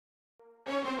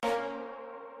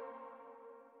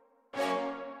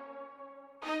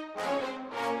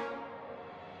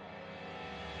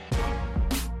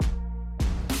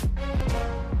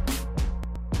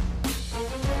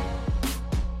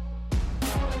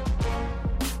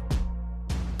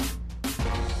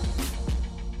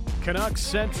Canucks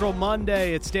Central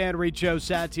Monday. It's Dan Riccio,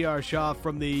 Satyar Shah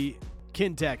from the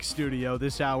Kintec studio.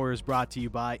 This hour is brought to you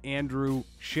by Andrew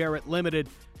Sherritt Limited,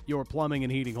 your plumbing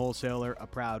and heating wholesaler, a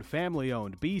proud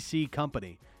family-owned BC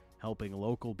company helping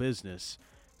local business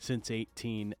since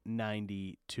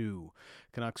 1892.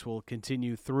 Canucks will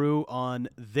continue through on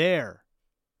their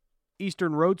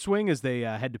Eastern road swing as they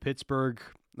head to Pittsburgh.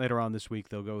 Later on this week,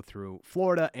 they'll go through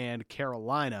Florida and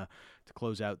Carolina to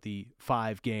close out the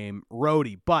 5-game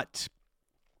roadie. But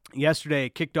yesterday,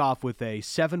 it kicked off with a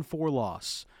 7-4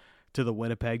 loss to the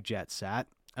Winnipeg Jets. Sat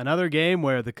another game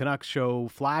where the Canucks show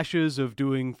flashes of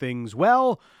doing things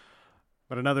well,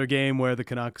 but another game where the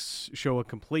Canucks show a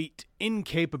complete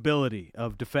incapability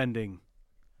of defending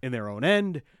in their own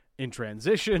end, in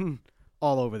transition,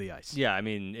 all over the ice. Yeah, I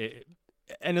mean,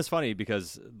 and it's funny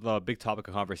because the big topic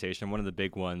of conversation, one of the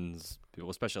big ones,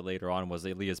 especially later on, was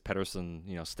Elias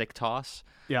Pettersson, stick toss.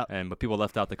 Yeah. But people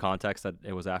left out the context that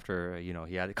it was after,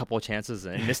 he had a couple of chances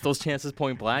and missed those chances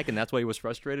point blank, and that's why he was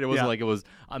frustrated. It wasn't like it was,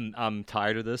 I'm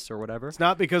tired of this or whatever. It's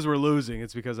not because we're losing.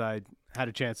 It's because I had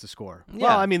a chance to score. Yeah.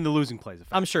 Well, I mean, the losing plays a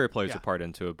factor. I'm sure it plays a part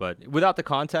into it, but without the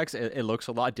context, it looks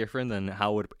a lot different than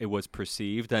how it was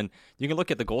perceived. And you can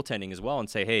look at the goaltending as well and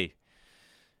say, hey,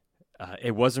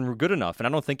 it wasn't good enough, and I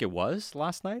don't think it was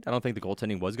last night. I don't think the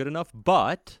goaltending was good enough,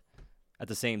 but at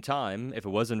the same time, if it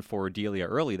wasn't for Delia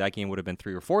early, that game would have been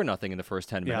 3 or 4-0 in the first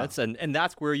 10 minutes, and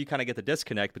that's where you kind of get the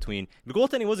disconnect between the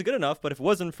goaltending wasn't good enough, but if it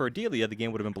wasn't for Delia, the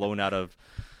game would have been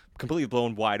completely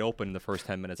blown wide open in the first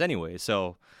 10 minutes anyway.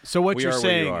 So what you're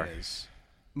saying is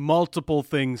multiple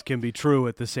things can be true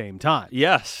at the same time.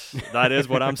 Yes, that is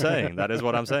what I'm saying. It's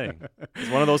one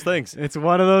of those things. It's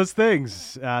one of those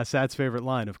things. Sat's favorite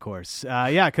line, of course.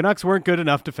 Canucks weren't good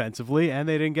enough defensively, and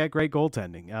they didn't get great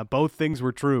goaltending. Both things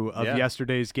were true of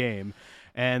yesterday's game,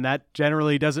 and that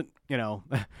generally doesn't,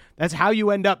 that's how you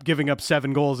end up giving up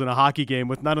 7 goals in a hockey game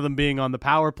with none of them being on the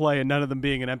power play and none of them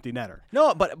being an empty netter.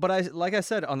 No, but like I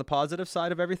said, on the positive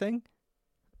side of everything,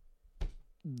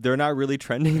 they're not really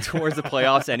trending towards the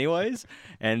playoffs anyways,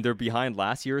 and they're behind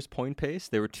last year's point pace.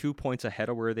 They were 2 points ahead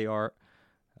of where they are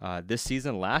this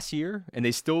season last year, and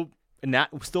that still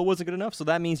wasn't good enough. So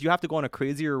that means you have to go on a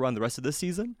crazier run the rest of this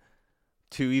season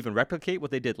to even replicate what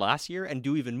they did last year and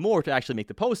do even more to actually make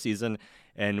the postseason.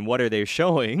 And what are they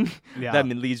showing that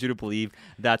leads you to believe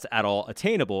that's at all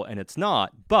attainable? And it's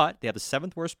not, but they have the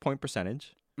 7th worst point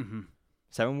percentage,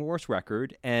 7th worst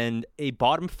record, and a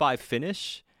bottom 5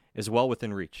 finish is well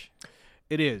within reach.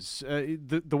 It is.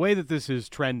 The way that this is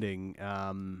trending,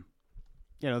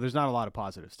 there's not a lot of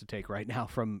positives to take right now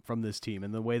from this team.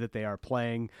 And the way that they are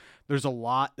playing, there's a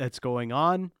lot that's going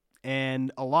on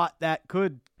and a lot that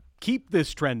could keep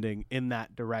this trending in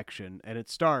that direction. And it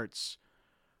starts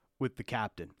with the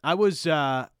captain. I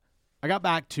got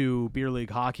back to beer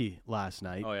league hockey last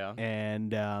night. Oh, yeah.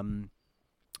 And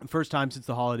first time since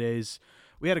the holidays.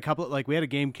 We had a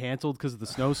game canceled because of the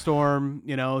snowstorm,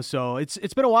 so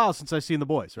it's been a while since I've seen the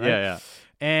boys, right? Yeah.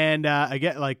 And I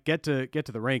get to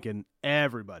the rink and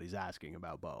everybody's asking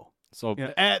about Bo. So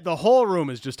the whole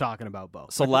room is just talking about Bo.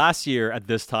 So last year at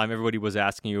this time, everybody was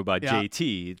asking you about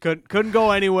JT. Couldn't go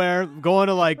anywhere, going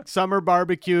to summer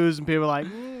barbecues, and people were like,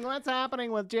 what's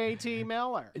happening with JT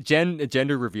Miller?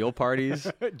 Gender reveal parties.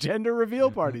 Gender reveal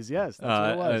parties, yes.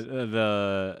 That's what it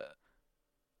was.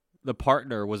 The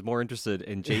partner was more interested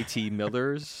in JT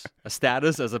Miller's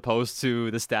status as opposed to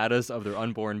the status of their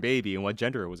unborn baby and what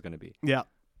gender it was going to be. Yeah.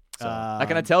 So that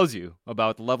kind of tells you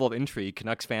about the level of intrigue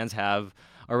Canucks fans have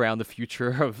around the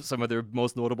future of some of their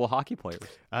most notable hockey players.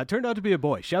 Turned out to be a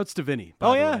boy. Shouts to Vinny.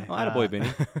 Oh, yeah. I had a boy,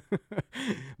 Vinny.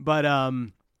 But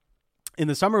in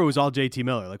the summer, it was all JT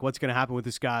Miller. What's going to happen with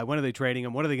this guy? When are they trading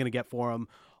him? What are they going to get for him?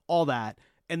 All that.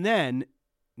 And then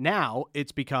now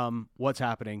it's become what's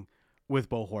happening with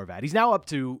Bo Horvat. He's now up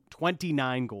to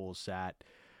 29 goals, Sat.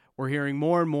 We're hearing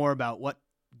more and more about what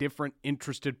different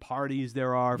interested parties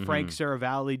there are. Frank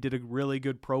Saravalli did a really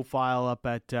good profile up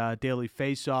at Daily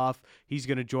Faceoff. He's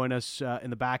going to join us in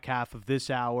the back half of this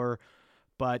hour.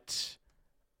 But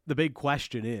the big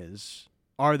question is,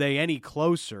 are they any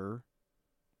closer,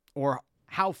 or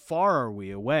how far are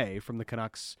we away from the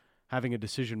Canucks having a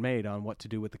decision made on what to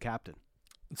do with the captain?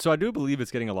 So I do believe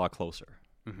it's getting a lot closer,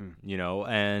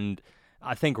 and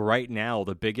I think right now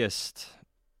the biggest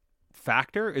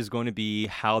factor is going to be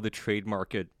how the trade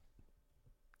market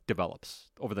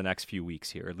develops over the next few weeks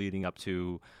here, leading up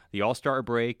to the All-Star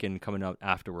break and coming out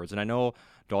afterwards. And I know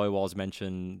Dollywall's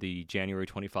mentioned the January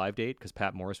 25 date because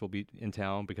Pat Morris will be in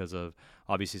town because of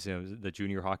obviously the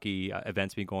junior hockey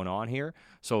events being going on here.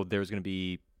 So there's going to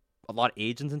be a lot of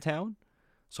agents in town,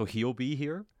 so he'll be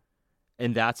here.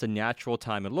 And that's a natural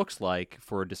time, it looks like,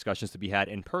 for discussions to be had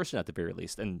in person at the very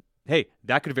least. And hey,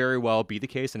 that could very well be the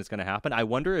case, and it's going to happen. I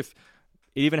wonder if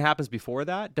it even happens before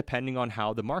that, depending on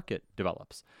how the market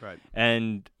develops. Right.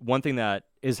 And one thing that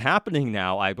is happening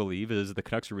now, I believe, is the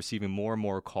Canucks are receiving more and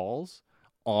more calls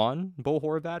on Bo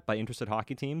Horvat by interested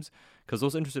hockey teams, because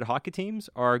those interested hockey teams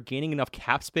are gaining enough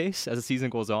cap space as the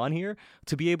season goes on here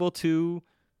to be able to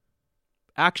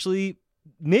actually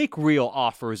make real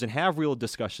offers and have real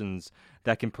discussions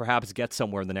that can perhaps get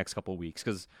somewhere in the next couple of weeks,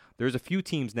 because there's a few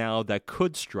teams now that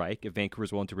could strike if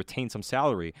Vancouver's willing to retain some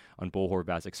salary on Bo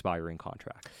Horvat's expiring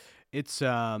contract. It's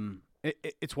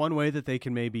one way that they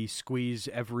can maybe squeeze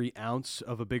every ounce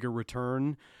of a bigger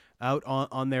return out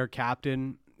on their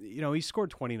captain. You know, he scored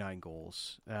 29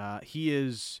 goals. He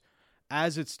is,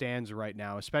 as it stands right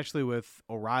now, especially with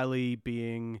O'Reilly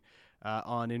being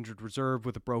on injured reserve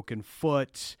with a broken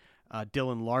foot,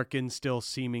 Dylan Larkin still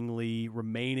seemingly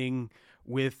remaining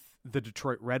with the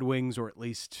Detroit Red Wings, or at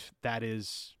least that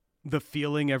is the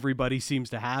feeling everybody seems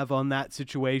to have on that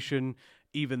situation,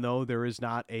 even though there is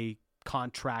not a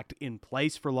contract in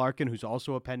place for Larkin, who's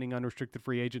also a pending unrestricted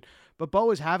free agent. But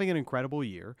Bo is having an incredible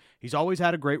year. He's always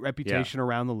had a great reputation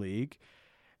around the league.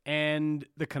 And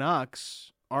the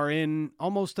Canucks are in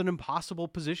almost an impossible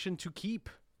position to keep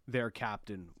their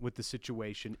captain with the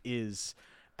situation is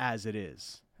as it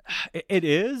is. It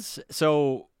is.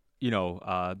 So,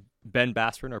 Ben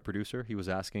Bastron, our producer, he was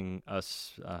asking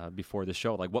us before the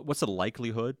show, like, what's the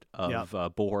likelihood of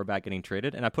Bo Horvat getting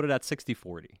traded? And I put it at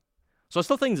 60-40. So I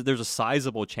still think that there's a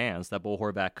sizable chance that Bo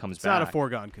Horvat comes back. It's not a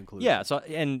foregone conclusion. Yeah. So,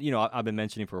 and I've been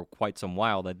mentioning for quite some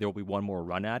while that there will be one more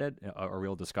run at it, a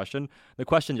real discussion. The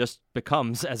question just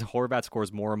becomes, as Horvat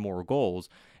scores more and more goals,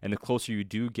 and the closer you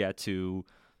do get to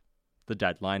the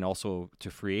deadline, also to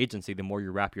free agency, the more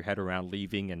you wrap your head around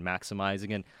leaving and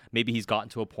maximizing. And maybe he's gotten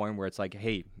to a point where it's like,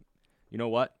 hey, you know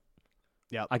what?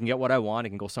 Yeah, I can get what I want. I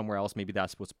can go somewhere else. Maybe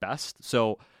that's what's best.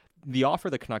 So the offer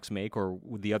the Canucks make, or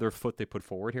the other foot they put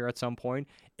forward here at some point,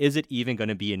 is it even going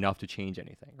to be enough to change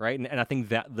anything, right? And I think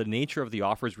that the nature of the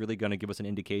offer is really going to give us an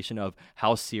indication of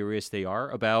how serious they are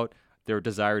about their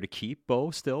desire to keep Bo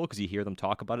still, because you hear them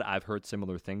talk about it. I've heard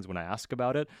similar things when I ask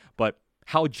about it. But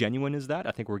how genuine is that?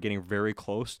 I think we're getting very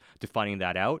close to finding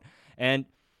that out. And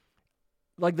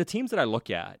like the teams that I look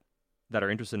at that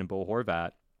are interested in Bo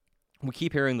Horvat, we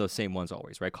keep hearing those same ones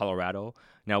always, right? Colorado.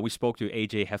 Now, we spoke to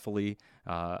AJ Heffley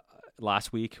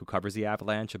last week, who covers the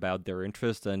Avalanche, about their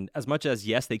interest. And as much as,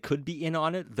 yes, they could be in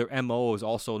on it, their MO is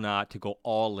also not to go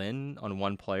all in on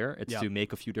one player. It's to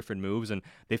make a few different moves. And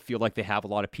they feel like they have a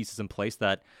lot of pieces in place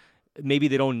that maybe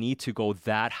they don't need to go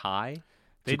that high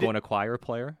to go and acquire a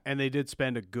player. And they did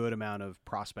spend a good amount of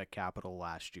prospect capital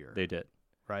last year. They did.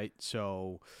 Right?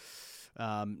 So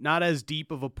not as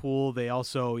deep of a pool. They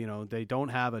also, they don't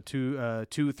have a 2,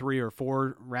 3, or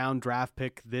 4 round draft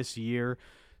pick this year.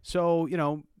 So,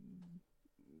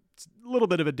 it's a little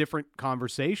bit of a different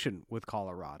conversation with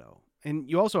Colorado. And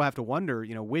you also have to wonder,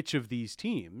 which of these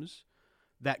teams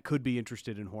that could be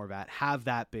interested in Horvat have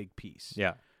that big piece.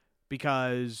 Yeah.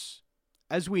 Because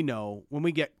as we know, when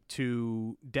we get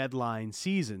to deadline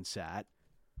season set,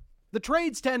 the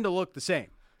trades tend to look the same.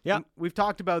 Yeah. And we've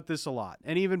talked about this a lot.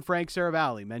 And even Frank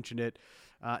Saravalli mentioned it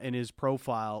in his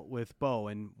profile with Bo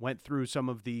and went through some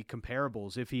of the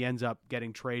comparables. If he ends up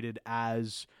getting traded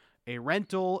as a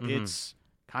rental, it's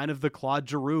kind of the Claude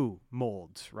Giroux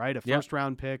mold, right? A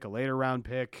first-round pick, a later-round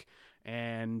pick,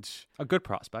 and a good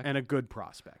prospect.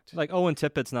 Like Owen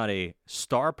Tippett's not a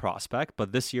star prospect,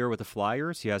 but this year with the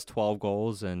Flyers, he has 12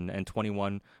 goals and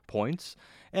 21 points.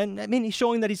 And, I mean, he's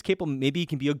showing that he's capable. Maybe he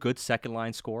can be a good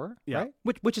second-line scorer, right?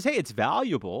 Which is, hey, it's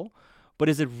valuable, but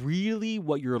is it really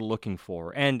what you're looking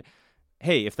for? And,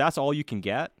 hey, if that's all you can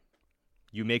get,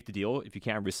 you make the deal. If you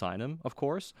can't re-sign him, of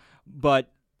course. But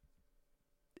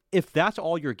if that's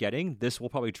all you're getting, this will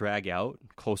probably drag out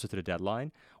closer to the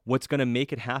deadline. What's going to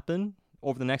make it happen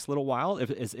over the next little while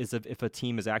is if a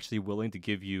team is actually willing to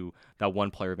give you that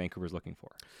one player Vancouver's looking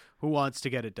for. Who wants to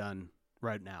get it done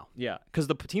right now? Yeah, because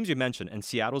the teams you mentioned, and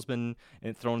Seattle's been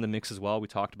thrown in the mix as well. We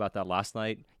talked about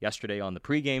that yesterday on the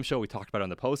pregame show. We talked about it on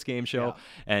the postgame show.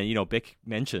 Yeah. And, Bick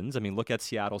mentions, look at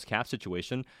Seattle's cap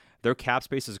situation. Their cap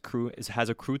space has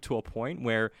accrued to a point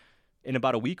where in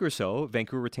about a week or so,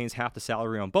 Vancouver retains half the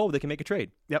salary on Bo, they can make a trade.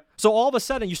 Yep. So all of a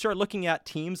sudden, you start looking at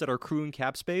teams that are accruing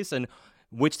cap space and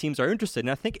which teams are interested.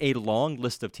 And I think a long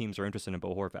list of teams are interested in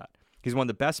Bo Horvat. He's one of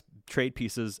the best trade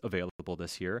pieces available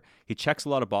this year. He checks a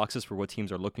lot of boxes for what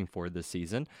teams are looking for this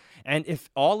season. And if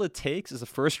all it takes is a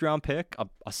first-round pick,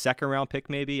 a second-round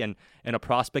pick maybe, and a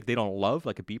prospect they don't love,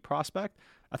 like a B prospect,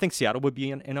 I think Seattle would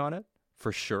be in on it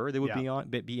for sure they would Yeah.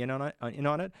 be in on it.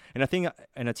 And I think,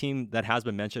 and a team that has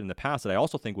been mentioned in the past that I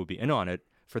also think would be in on it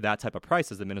for that type of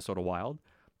price is the Minnesota Wild.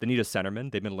 They need a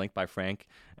centerman. They've been linked by Frank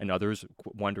and others,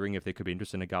 wondering if they could be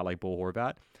interested in a guy like Bo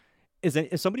Horvat.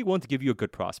 Is somebody willing to give you a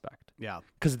good prospect? Yeah.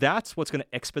 Because that's what's going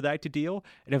to expedite the deal.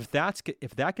 And if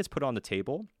that gets put on the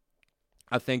table,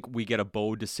 I think we get a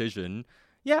Bo decision.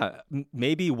 Yeah,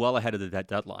 maybe well ahead of the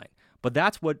deadline. But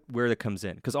that's where it comes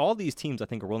in. Because all these teams, I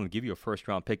think, are willing to give you a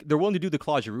first-round pick. They're willing to do the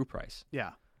Claude Giroux price.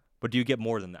 Yeah. But do you get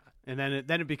more than that? And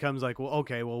then it becomes like, well,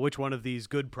 okay, well, which one of these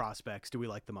good prospects do we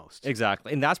like the most?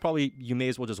 Exactly. And that's probably, you may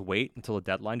as well just wait until the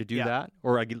deadline to do Yeah. that,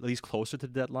 or at least closer to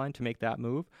the deadline to make that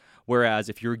move. Whereas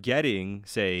if you're getting,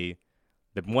 say,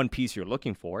 the one piece you're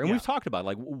looking for, and Yeah. we've talked about,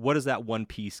 like, what is that one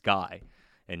piece guy?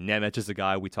 And Nemec is a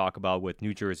guy we talk about with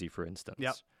New Jersey, for instance.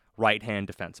 Yep. Right-hand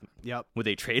defenseman. Yep. Would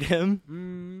they trade him?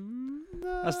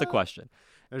 That's the question.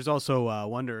 There's also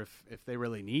wonder if they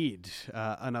really need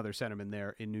another centerman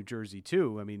there in New Jersey,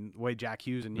 too. I mean, the way Jack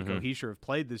Hughes and Nico Hischier have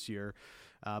played this year,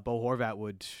 Bo Horvat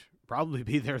would probably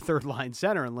be their third-line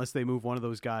center unless they move one of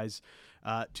those guys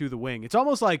to the wing. It's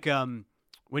almost like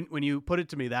when you put it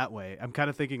to me that way, I'm kind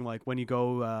of thinking like when you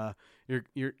go,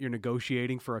 you're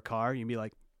negotiating for a car, you'd be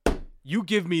like, you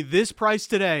give me this price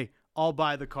today, I'll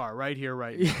buy the car right here,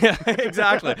 right now. Yeah,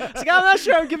 exactly. It's like, I'm not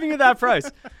sure I'm giving you that price.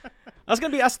 That's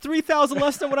 $3,000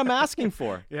 less than what I'm asking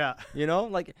for. Yeah. You know,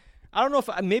 like, I don't know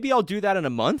if maybe I'll do that in a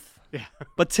month. Yeah.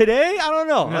 But today, I don't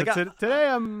know. No, Like, today,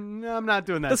 I'm not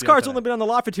doing that. this deal car's today. only been on the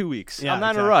lot for 2 weeks. Yeah, I'm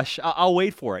not in a exactly. rush. I'll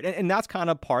wait for it. And that's kind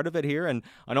of part of it here. And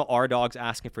I know R-Dog's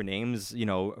asking for names, you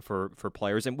know, for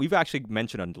players. And we've actually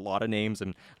mentioned a lot of names.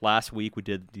 And last week we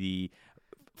did the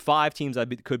 5 teams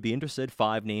that could be interested,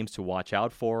 5 names to watch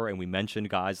out for. And we mentioned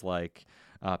guys like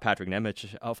Patrick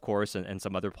Nemec, of course, and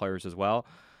some other players as well.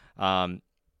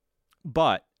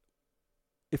 But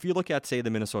if you look at, say, the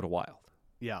Minnesota Wild.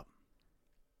 Yeah.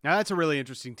 Now that's a really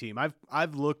interesting team.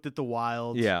 I've looked at the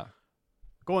Wild. Yeah.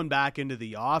 Going back into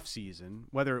the offseason,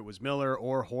 whether it was Miller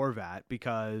or Horvat,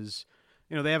 because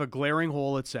they have a glaring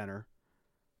hole at center.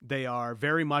 They are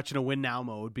very much in a win now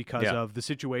mode because of the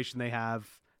situation they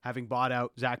have, having bought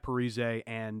out Zach Parise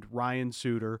and Ryan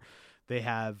Suter. They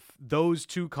have those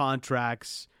 2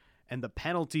 contracts, and the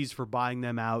penalties for buying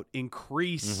them out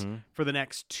increase for the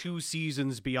next 2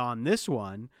 seasons beyond this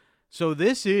one. So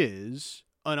this is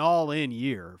an all-in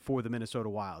year for the Minnesota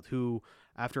Wild, who,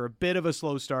 after a bit of a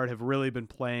slow start, have really been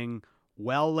playing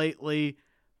well lately.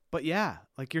 But yeah,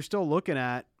 like you're still looking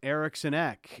at Eriksson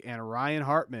Ek and Ryan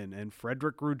Hartman and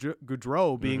Frederick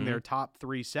Gaudreau being their top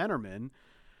 3 centermen,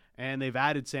 and they've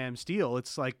added Sam Steele.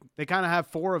 It's like they kind of have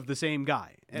 4 of the same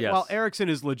guy. And Yes. while Eriksson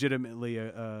is legitimately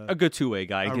a good two-way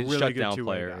guy, a a really shut good down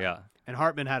two-way player. guy. Yeah. And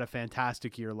Hartman had a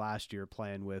fantastic year last year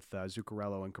playing with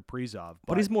Zuccarello and Kaprizov.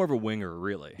 But he's more of a winger,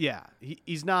 really. Yeah,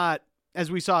 he's not,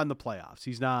 as we saw in the playoffs,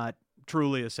 he's not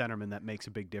truly a centerman that makes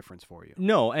a big difference for you.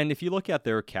 No, and if you look at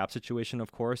their cap situation,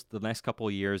 of course, the next couple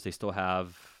of years they still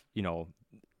have, $7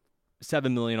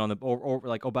 million on the or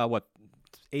like about what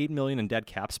 $8 million in dead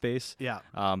cap space. Yeah.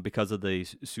 Because of the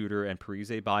Suter and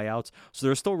Parise buyouts, so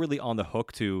they're still really on the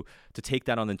hook to take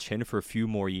that on the chin for a few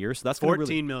more years. So that's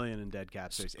 $14 million in dead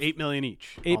cap space, $8 million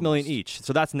each. $8 million each.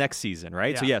 So that's next season,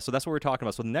 right? Yeah. So that's what we're talking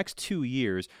about. So the next 2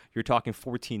 years, you're talking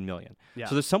 $14 million. Yeah.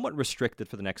 So they're somewhat restricted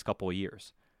for the next couple of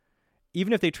years.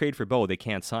 Even if they trade for Bo, they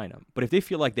can't sign him. But if they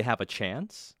feel like they have a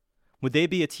chance, would they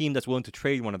be a team that's willing to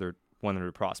trade one of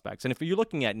their prospects? And if you're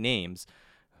looking at names,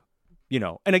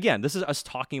 and again, this is us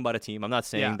talking about a team. I'm not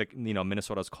saying that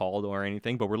Minnesota's called or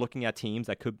anything, but we're looking at teams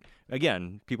that could,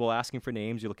 again, people asking for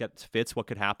names. You look at fits, what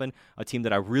could happen. A team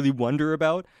that I really wonder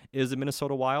about is the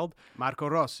Minnesota Wild. Marco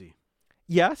Rossi.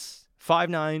 Yes,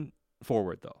 5'9"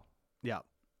 forward though. Yeah.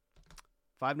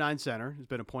 5'9" center. Has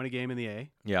been a point a game in the A.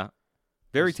 Yeah.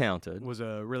 Very talented. Was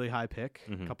a really high pick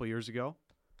a couple years ago.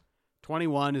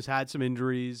 21, has had some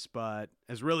injuries, but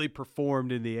has really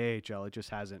performed in the AHL. It just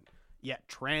hasn't yet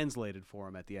translated for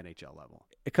him at the NHL level.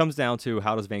 It comes down to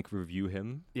how does Vancouver view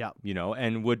him? Yeah.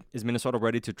 And is Minnesota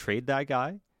ready to trade that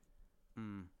guy?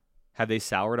 Have they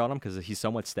soured on him because he's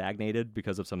somewhat stagnated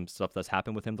because of some stuff that's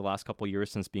happened with him the last couple of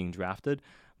years since being drafted?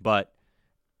 But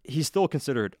he's still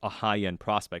considered a high-end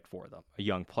prospect for them, a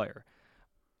young player.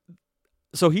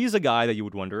 So he's a guy that you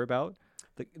would wonder about.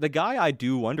 The guy I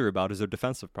do wonder about is their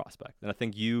defensive prospect, and I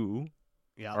think you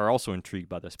are also intrigued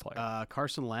by this player.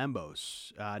 Carson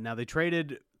Lambos. Now, they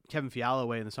traded Kevin Fiala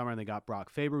away in the summer, and they got Brock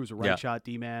Faber, who's a right-shot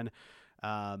D-man.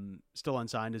 Still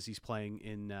unsigned as he's playing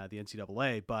in the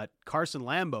NCAA. But Carson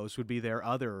Lambos would be their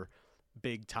other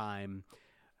big-time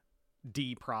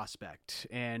D prospect.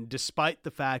 And despite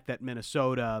the fact that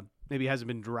Minnesota maybe hasn't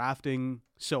been drafting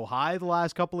so high the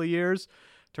last couple of years,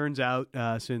 turns out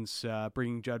since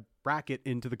bringing Judd Brackett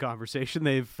into the conversation,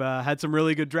 they've had some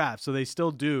really good drafts. So they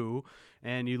still do.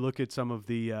 And you look at some of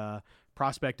the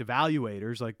prospect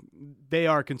evaluators, like they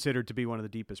are considered to be one of the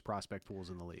deepest prospect pools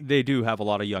in the league. They do have a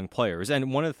lot of young players.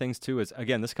 And one of the things, too, is,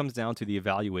 again, this comes down to the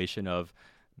evaluation of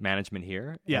management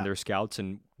here and their scouts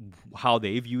and how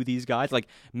they view these guys. Like,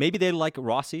 maybe they like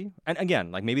Rossi, and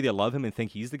again, like maybe they love him and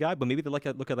think he's the guy, but maybe they look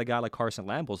at a guy like Carson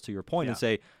Lambos, to your point, and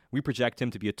say, we project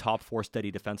him to be a top 4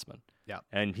 steady defenseman. Yeah.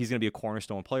 And he's going to be a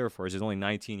cornerstone player for us. He's only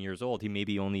 19 years old. He may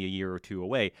be only a year or two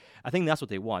away. I think that's what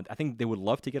they want. I think they would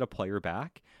love to get a player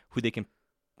back who they can,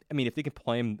 I mean, if they can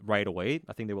play him right away,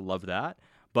 I think they would love that.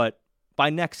 But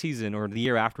by next season or the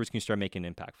year afterwards, can you start making an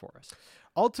impact for us?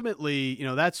 Ultimately,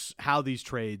 that's how these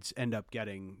trades end up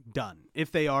getting done.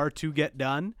 If they are to get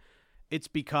done, it's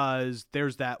because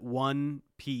there's that one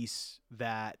piece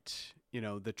that,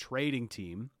 the trading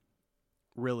team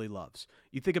really loves.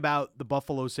 You think about the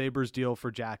Buffalo Sabres deal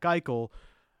for Jack Eichel.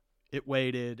 It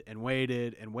waited and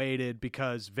waited and waited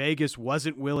because Vegas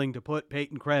wasn't willing to put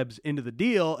Peyton Krebs into the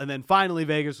deal. And then finally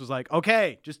Vegas was like,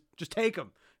 okay, just take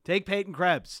him. Take Peyton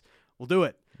Krebs. We'll do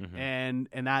it. Mm-hmm.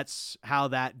 And that's how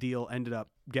that deal ended up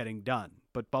getting done.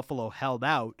 But Buffalo held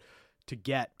out to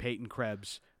get Peyton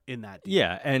Krebs in that deal.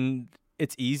 Yeah, and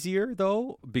it's easier,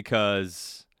 though,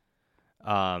 because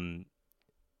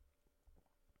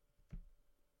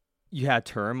you had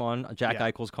term on Jack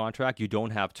Eichel's contract. You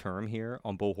don't have term here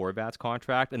on Bo Horvat's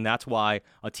contract, and that's why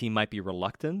a team might be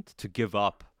reluctant to give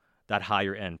up that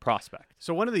higher-end prospect.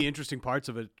 So one of the interesting parts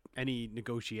of any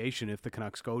negotiation, if the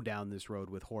Canucks go down this road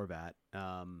with Horvat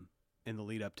in the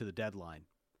lead-up to the deadline,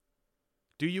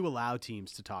 do you allow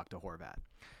teams to talk to Horvat?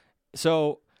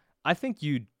 So I think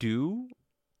you do,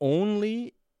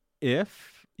 only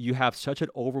if you have such an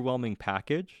overwhelming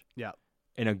package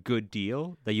and a good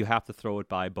deal that you have to throw it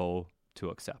by Bo to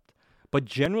accept. But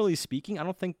generally speaking, I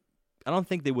don't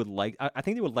think they would like. I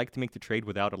think they would like to make the trade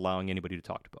without allowing anybody to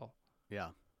talk to Bo. Yeah.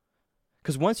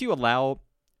 Because once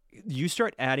you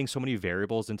start adding so many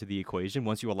variables into the equation,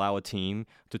 once you allow a team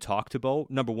to talk to Bo,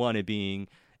 number one,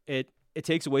 it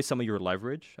takes away some of your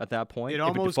leverage at that point.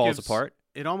 If it falls apart.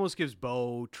 It almost gives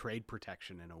Bo trade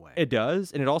protection in a way. It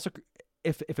does. And it also,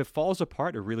 if it falls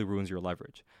apart, it really ruins your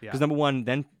leverage. Because number one,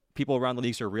 then people around the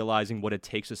league are realizing what it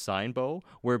takes to sign Bo,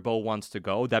 where Bo wants to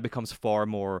go. That becomes far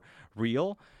more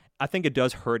real. I think it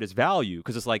does hurt his value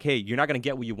because it's like, hey, you're not going to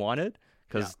get what you wanted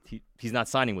because he's not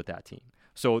signing with that team.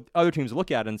 So other teams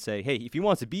look at it and say, hey, if he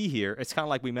wants to be here, it's kind of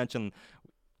like we mentioned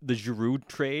the Giroux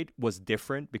trade was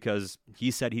different because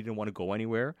he said he didn't want to go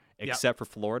anywhere except for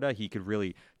Florida. He could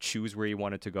really choose where he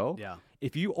wanted to go. Yeah.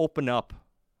 If you open up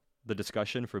the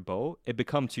discussion for Bo, it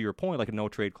becomes, to your point, like a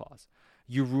no-trade clause.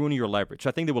 You ruin your leverage. So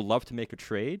I think they would love to make a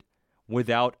trade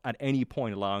without at any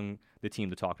point allowing the team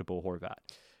to talk to Bo Horvat.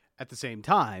 At the same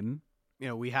time,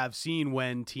 we have seen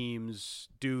when teams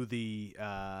do the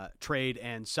trade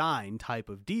and sign type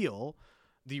of deal,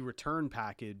 the return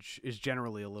package is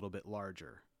generally a little bit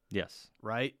larger. Yes.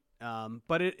 Right?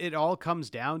 But it all comes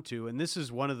down to, and this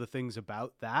is one of the things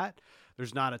about that,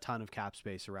 there's not a ton of cap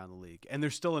space around the league. And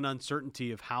there's still an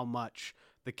uncertainty of how much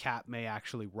the cap may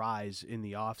actually rise in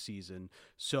the offseason.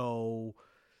 So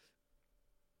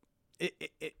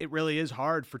it really is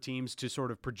hard for teams to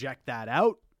sort of project that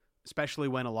out, especially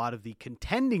when a lot of the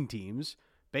contending teams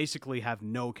basically have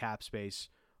no cap space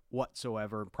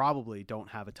whatsoever, probably don't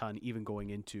have a ton even going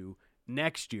into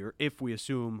next year if we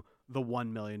assume the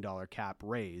 $1 million cap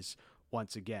raise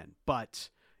once again. But,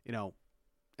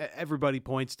 everybody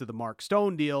points to the Mark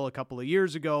Stone deal a couple of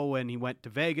years ago when he went to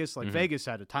Vegas. Like, Vegas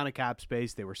had a ton of cap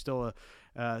space. They were still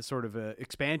a sort of a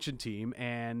expansion team,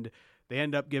 and they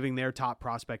end up giving their top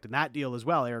prospect in that deal as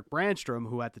well, Eric Brandstrom,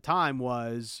 who at the time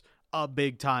was a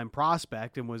big-time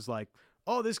prospect and was like,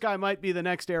 oh, this guy might be the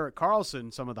next Erik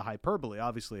Karlsson, some of the hyperbole.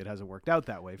 Obviously, it hasn't worked out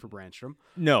that way for Brandstrom.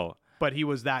 No. But he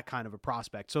was that kind of a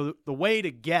prospect. So the way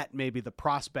to get maybe the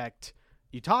prospect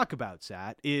you talk about,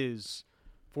 Sat, is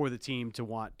for the team to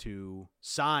want to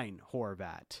sign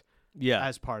Horvat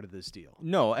as part of this deal.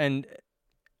 No, and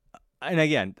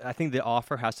again, I think the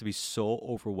offer has to be so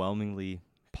overwhelmingly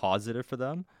positive for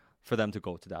them to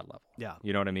go to that level. Yeah.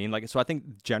 You know what I mean? Like, so I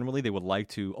think generally they would like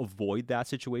to avoid that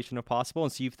situation if possible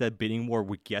and see if that bidding war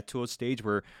would get to a stage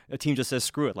where a team just says,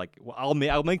 screw it. Like, well,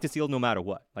 I'll make this deal no matter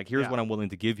what. Like, here's what I'm willing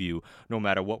to give you no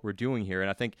matter what we're doing here. And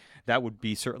I think that would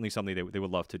be certainly something they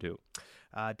would love to do.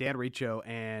 Dan Riccio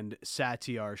and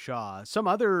Satyar Shah. Some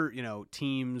other,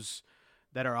 teams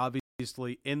that are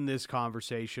obviously in this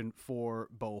conversation for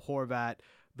Bo Horvat,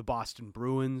 the Boston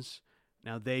Bruins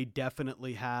Now, they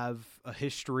definitely have a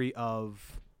history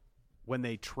of when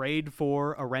they trade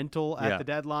for a rental at the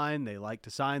deadline, they like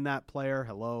to sign that player.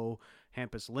 Hello,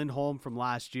 Hampus Lindholm from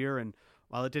last year. And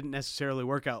while it didn't necessarily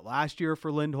work out last year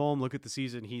for Lindholm, look at the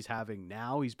season he's having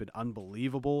now. He's been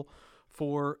unbelievable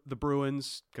for the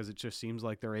Bruins because it just seems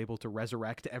like they're able to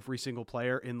resurrect every single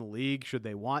player in the league should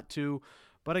they want to.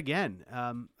 But again,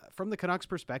 from the Canucks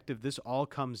perspective, this all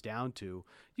comes down to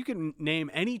you can name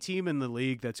any team in the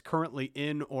league that's currently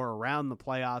in or around the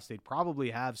playoffs. They'd probably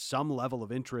have some level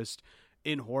of interest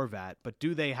in Horvat, but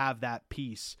do they have that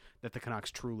piece that the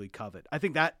Canucks truly covet? I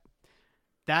think that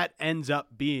ends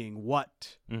up being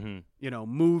what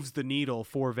moves the needle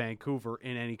for Vancouver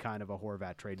in any kind of a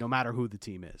Horvat trade, no matter who the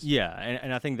team is. Yeah,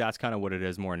 and I think that's kind of what it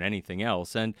is more than anything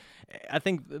else. And I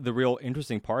think the real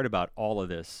interesting part about all of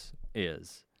this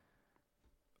is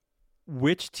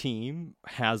which team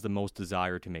has the most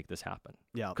desire to make this happen.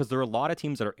 Yeah. Because there are a lot of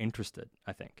teams that are interested,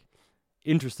 I think.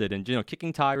 Interested in,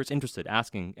 kicking tires, interested,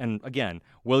 asking, and again,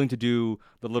 willing to do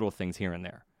the little things here and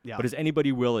there. Yeah. But is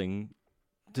anybody willing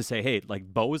to say, hey,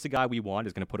 like Bo is the guy we want,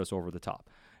 is going to put us over the top?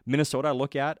 Minnesota, I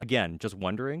look at, again, just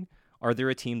wondering, are there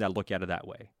a team that look at it that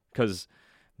way? Because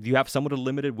you have somewhat a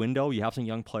limited window, you have some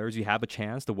young players, you have a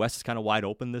chance. The West is kind of wide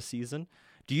open this season.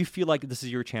 Do you feel like this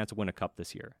is your chance to win a cup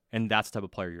this year? And that's the type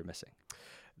of player you're missing.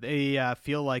 They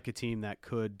feel like a team that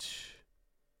could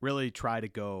really try to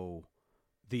go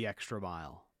the extra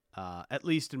mile. At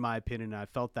least in my opinion, I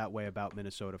felt that way about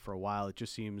Minnesota for a while. It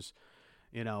just seems,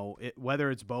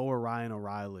 whether it's Bo or Ryan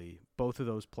O'Reilly, both of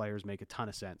those players make a ton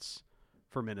of sense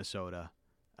for Minnesota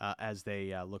as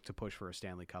they look to push for a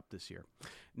Stanley Cup this year.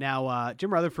 Now,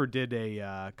 Jim Rutherford did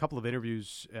a couple of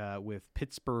interviews with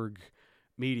Pittsburgh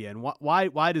media, and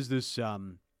why does this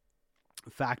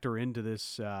factor into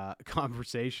this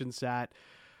conversation, Sat?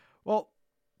 Well,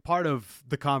 part of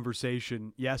the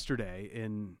conversation yesterday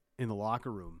in the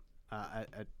locker room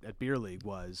at Beer League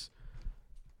was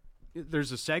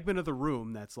there's a segment of the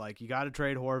room that's like, you got to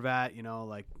trade Horvat,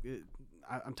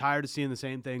 I'm tired of seeing the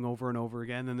same thing over and over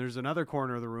again. Then there's another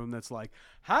corner of the room that's like,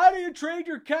 how do you trade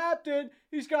your captain?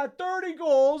 He's got 30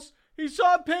 goals. He's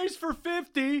on pace for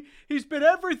 50. He's been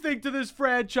everything to this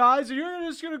franchise, and you're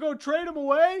just going to go trade him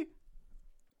away?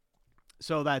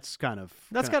 So that's kind of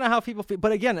how people feel.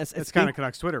 But again, it's kind of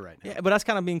Canucks Twitter right now. Yeah, but that's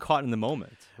kind of being caught in the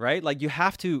moment, right? Like you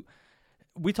have to.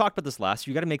 We talked about this last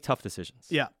year. You got to make tough decisions.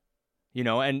 Yeah.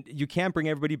 And you can't bring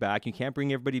everybody back. You can't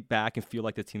bring everybody back and feel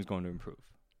like the team's going to improve.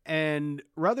 And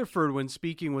Rutherford, when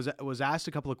speaking, was asked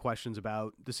a couple of questions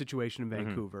about the situation in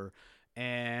Vancouver.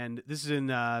 And this is in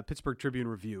Pittsburgh Tribune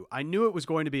Review. I knew it was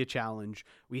going to be a challenge.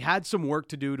 We had some work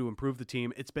to do to improve the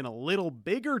team. It's been a little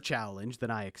bigger challenge than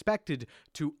I expected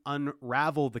to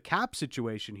unravel the cap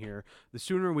situation here. The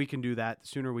sooner we can do that, the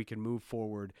sooner we can move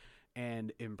forward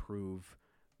and improve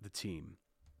the team.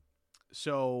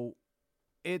 So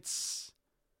it's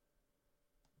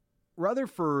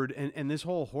Rutherford and this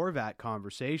whole Horvat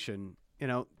conversation,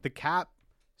 the cap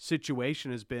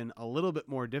situation has been a little bit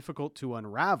more difficult to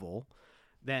unravel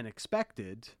than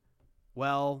expected.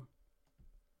 Well,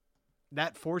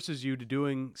 that forces you to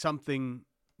doing something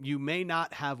you may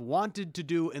not have wanted to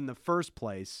do in the first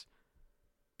place,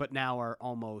 but now are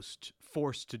almost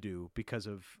forced to do because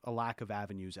of a lack of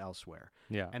avenues elsewhere.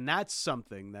 Yeah. And that's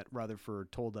something that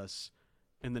Rutherford told us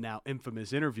in the now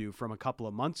infamous interview from a couple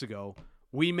of months ago.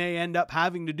 We may end up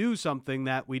having to do something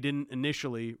that we didn't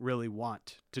initially really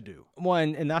want to do. Well,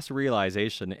 and that's the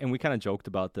realization. And we kind of joked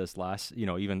about this last,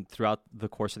 even throughout the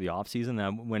course of the offseason. That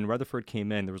when Rutherford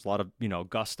came in, there was a lot of,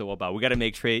 gusto about we got to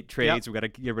make trades, Yep. we got to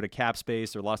get rid of cap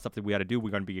space. There's a lot of stuff that we got to do.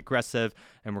 We're going to be aggressive,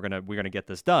 and we're gonna get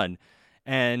this done.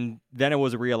 And then it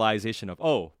was a realization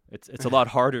of, it's a lot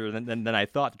harder than I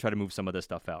thought to try to move some of this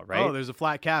stuff out, right? Oh, there's a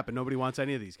flat cap and nobody wants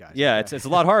any of these guys. Yeah, it's a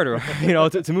lot harder,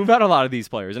 to move out a lot of these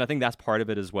players. And I think that's part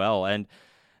of it as well. And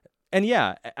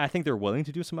yeah, I think they're willing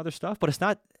to do some other stuff, but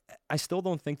I still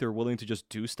don't think they're willing to just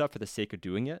do stuff for the sake of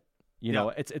doing it.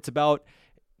 It's about,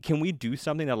 can we do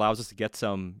something that allows us to get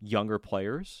some younger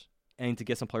players and to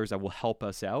get some players that will help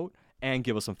us out and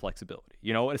give us some flexibility.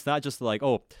 It's not just like,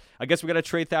 I guess we got to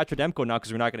trade Thatcher Demko now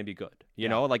because we're not going to be good.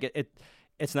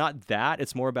 It's not that.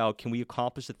 It's more about, can we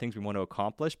accomplish the things we want to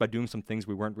accomplish by doing some things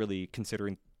we weren't really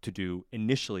considering to do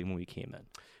initially when we came in.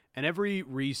 And every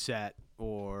reset,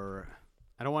 or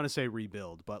I don't want to say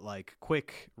rebuild, but like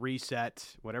quick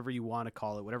reset, whatever you want to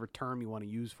call it, whatever term you want to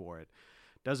use for it,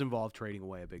 does involve trading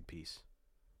away a big piece.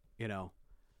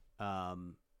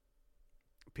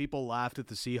 People laughed at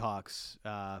the Seahawks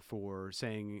for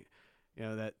saying,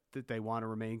 that they want to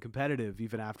remain competitive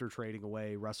even after trading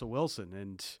away Russell Wilson.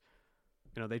 And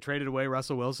They traded away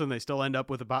Russell Wilson. They still end up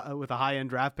with a high-end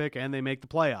draft pick, and they make the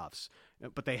playoffs.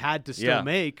 But they had to still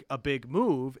make a big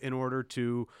move in order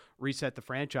to reset the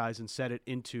franchise and set it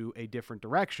into a different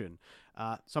direction.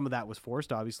 Some of that was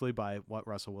forced, obviously, by what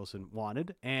Russell Wilson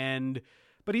wanted.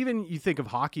 But even you think of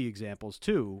hockey examples,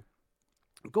 too.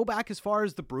 Go back as far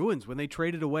as the Bruins when they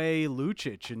traded away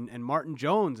Lucic and Martin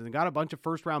Jones and got a bunch of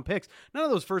first-round picks. None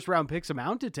of those first-round picks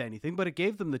amounted to anything, but it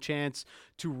gave them the chance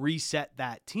to reset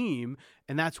that team,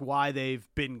 and that's why they've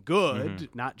been good,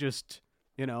 not just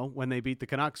when they beat the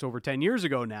Canucks over 10 years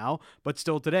ago now, but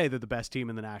still today they're the best team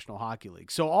in the National Hockey League.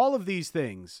 So all of these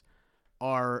things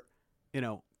are,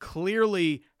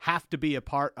 clearly have to be a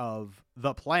part of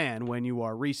the plan when you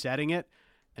are resetting it,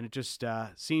 and it just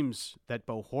seems that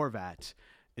Bo Horvat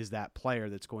is that player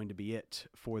that's going to be it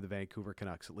for the Vancouver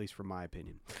Canucks, at least from my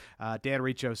opinion. Dan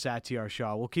Riccio, Satiar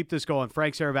Shah. We'll keep this going.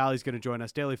 Frank Saravalli is going to join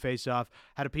us. Daily Faceoff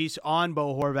had a piece on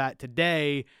Bo Horvat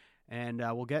today, and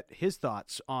we'll get his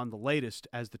thoughts on the latest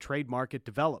as the trade market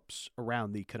develops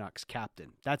around the Canucks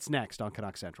captain. That's next on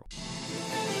Canucks Central.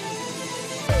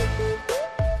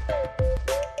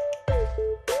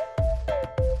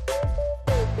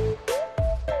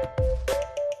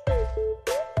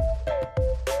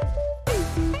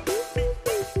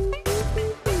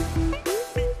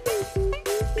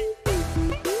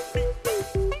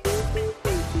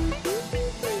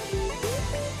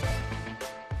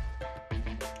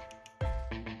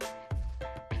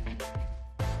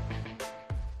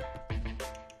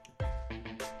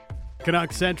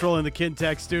 Canucks Central in the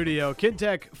Kintec studio.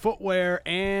 Kintec Footwear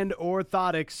and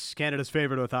Orthotics, Canada's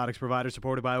favorite orthotics provider,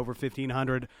 supported by over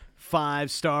 1,500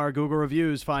 5-star Google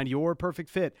reviews. Find your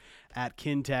perfect fit at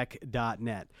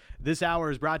kintec.net. This hour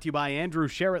is brought to you by Andrew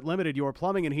Sherritt Limited, your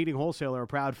plumbing and heating wholesaler, a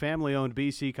proud family-owned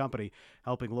BC company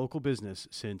helping local business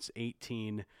since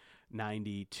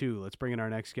 1892. Let's bring in our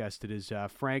next guest. It is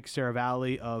Frank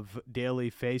Saravalli of Daily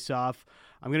Faceoff.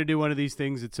 I'm going to do one of these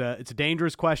things. It's a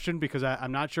dangerous question because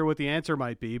I'm not sure what the answer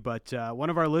might be, but one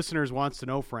of our listeners wants to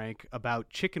know, Frank, about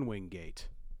Chicken Wing Gate.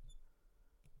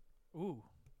 Ooh.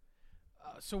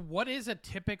 So what is a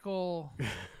typical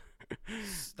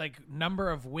number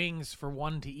of wings for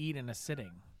one to eat in a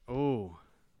sitting? Oh.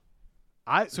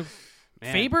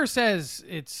 Faber says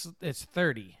it's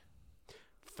 30.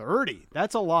 30?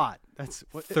 That's a lot. That's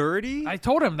 30? I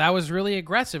told him that was really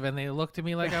aggressive, and they looked at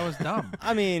me like I was dumb.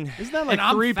 I mean, isn't that like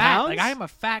and 3 pounds? Like, I'm a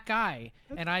fat guy,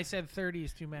 and I said 30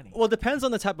 is too many. Well, it depends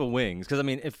on the type of wings. Because, I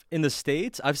mean, if in the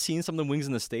States, I've seen some of the wings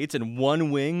in the States, and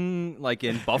one wing, like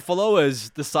in Buffalo,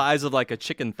 is the size of like a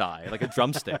chicken thigh, like a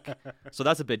drumstick. So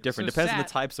that's a bit different. So Depends on the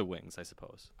types of wings, I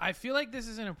suppose. I feel like this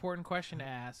is an important question to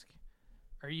ask.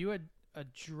 Are you a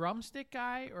drumstick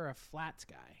guy or a flats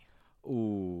guy?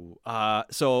 Ooh.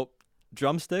 So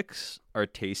drumsticks are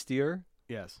tastier.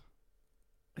 Yes.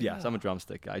 Yes, I'm a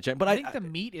drumstick guy. But I think the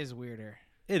meat is weirder.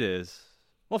 It is.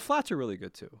 Well, flats are really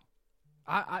good too.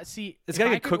 I see. It's got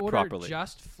gotta to get cooked properly.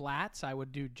 Just flats, I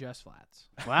would do just flats.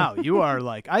 Wow, you are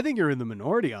I think you're in the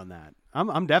minority on that.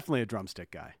 I'm definitely a drumstick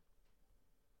guy.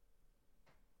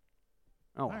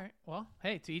 Oh. All right. Well,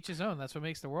 hey, to each his own. That's what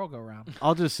makes the world go round.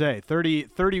 I'll just say 30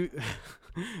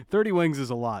 wings is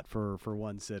a lot for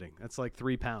one sitting. That's like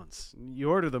 3 pounds. You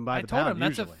order them by the pound. I told him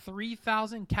that's usually. a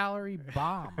 3,000 calorie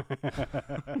bomb.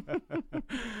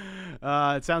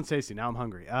 It sounds tasty. Now I'm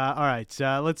hungry. All right,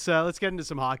 let's get into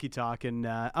some hockey talk. And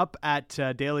up at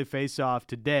Daily Faceoff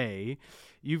today,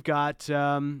 you've got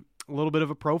a little bit of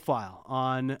a profile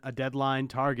on a deadline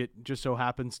target. Just so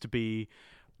happens to be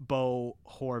Bo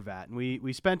Horvat. And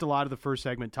we spent a lot of the first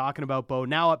segment talking about Bo,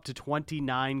 now up to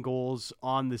 29 goals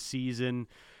on the season.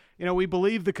 We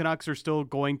believe the Canucks are still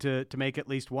going to make at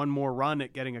least one more run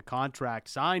at getting a contract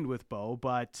signed with Bo,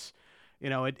 but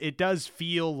it does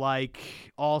feel like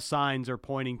all signs are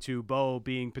pointing to Bo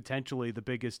being potentially the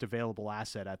biggest available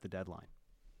asset at the deadline.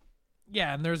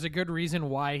 Yeah, and there's a good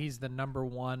reason why he's the number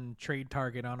one trade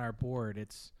target on our board.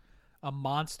 It's a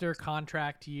monster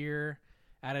contract year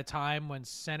at a time when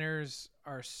centers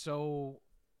are so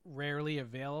rarely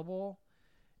available,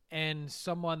 and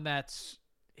someone that's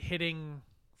hitting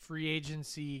free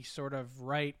agency sort of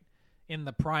right in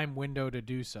the prime window to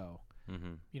do so.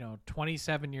 Mm-hmm.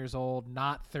 27 years old,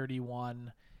 not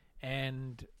 31,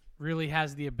 and really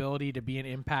has the ability to be an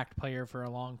impact player for a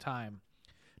long time.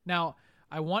 Now,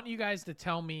 I want you guys to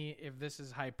tell me if this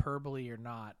is hyperbole or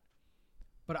not,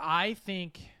 but I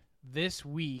think this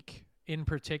week in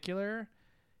particular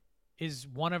is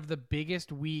one of the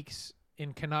biggest weeks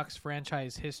in Canucks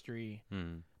franchise history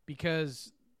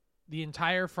because the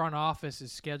entire front office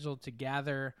is scheduled to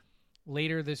gather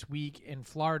later this week in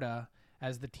Florida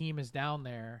as the team is down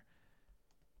there.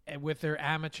 with their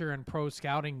amateur and pro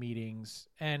scouting meetings.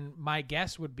 And my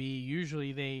guess would be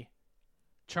usually they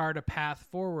chart a path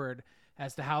forward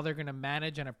as to how they're going to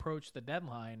manage and approach the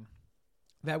deadline.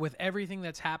 That with everything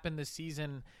that's happened this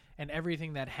season and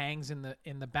everything that hangs in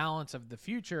the balance of the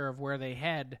future of where they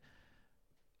head,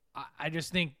 I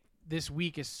just think this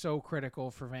week is so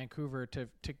critical for Vancouver to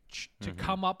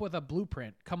come up with a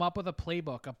blueprint, come up with a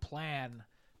playbook, a plan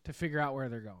to figure out where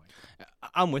they're going.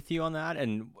 I'm with you on that,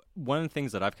 and one of the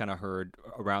things that I've kind of heard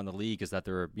around the league is that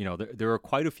there are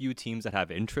quite a few teams that have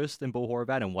interest in Bo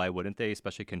Horvat, and why wouldn't they,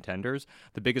 especially contenders?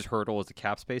 The biggest hurdle is the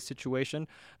cap space situation.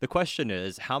 The question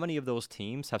is, how many of those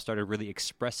teams have started really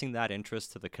expressing that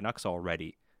interest to the Canucks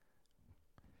already?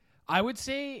 I would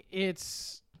say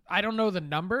I don't know the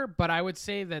number, but I would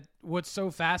say that what's so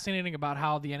fascinating about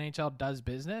how the NHL does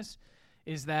business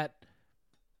is that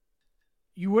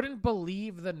you wouldn't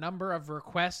believe the number of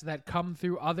requests that come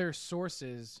through other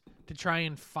sources to try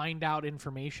and find out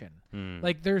information.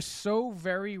 Like, there's so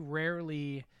very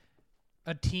rarely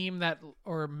a team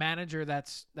or manager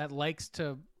that likes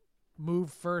to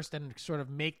move first and sort of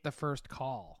make the first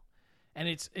call. And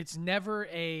it's never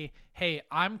hey,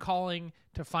 I'm calling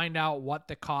to find out what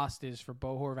the cost is for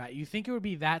Bo Horvat. You think it would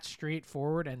be that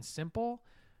straightforward and simple,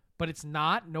 but it's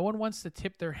not. No one wants to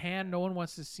tip their hand. No one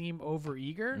wants to seem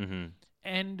overeager. Mm-hmm.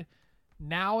 And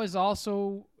now is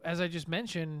also, as I just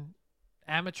mentioned,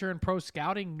 amateur and pro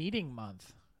scouting meeting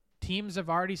month. Teams have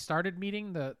already started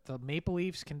meeting. The Maple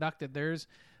Leafs conducted theirs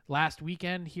last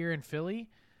weekend here in Philly.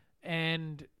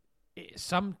 And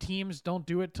some teams don't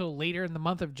do it till later in the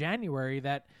month of January.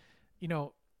 That,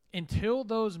 until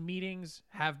those meetings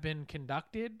have been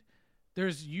conducted,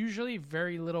 there's usually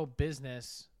very little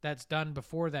business that's done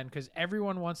before then, because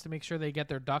everyone wants to make sure they get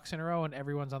their ducks in a row and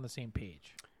everyone's on the same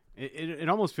page. It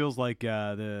almost feels like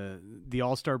the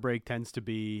All-Star break tends to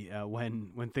be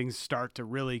when things start to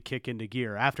really kick into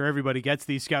gear, after everybody gets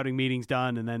these scouting meetings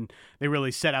done, and then they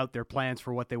really set out their plans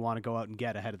for what they want to go out and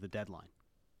get ahead of the deadline.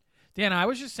 Dan, I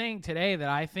was just saying today that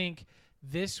I think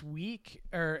this week,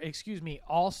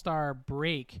 All-Star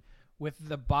break with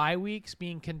the bye weeks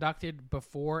being conducted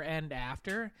before and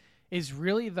after is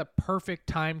really the perfect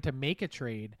time to make a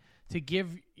trade, to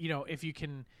give, if you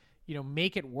can,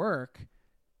 make it work,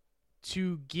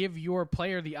 to give your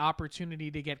player the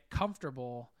opportunity to get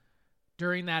comfortable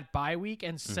during that bye week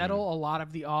and settle a lot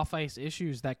of the off-ice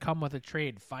issues that come with a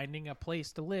trade, finding a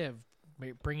place to live,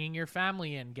 bringing your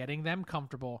family in, getting them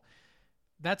comfortable.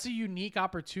 That's a unique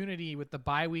opportunity with the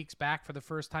bye weeks back for the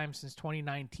first time since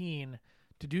 2019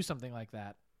 to do something like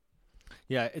that.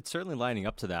 Yeah, it's certainly lining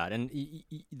up to that. And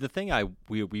the thing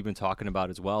we've been talking about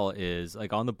as well is,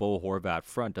 like, on the Bo Horvat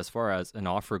front, as far as an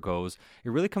offer goes, it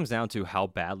really comes down to how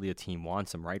badly a team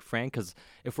wants him, right, Frank? Because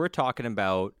if we're talking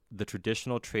about the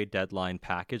traditional trade deadline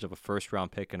package of a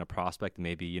first-round pick and a prospect,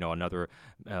 maybe, another,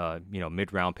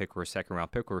 mid-round pick or a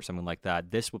second-round pick or something like that,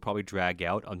 this will probably drag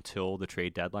out until the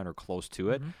trade deadline or close to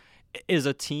it. Mm-hmm. Is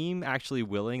a team actually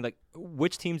willing,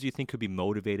 which teams do you think could be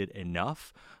motivated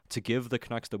enough to give the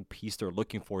Canucks the piece they're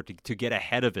looking for to get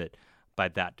ahead of it by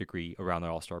that degree around the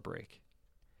All-Star break?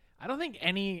 I don't think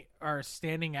any are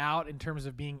standing out in terms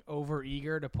of being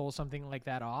over-eager to pull something like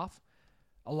that off.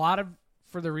 A lot of,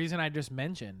 for the reason I just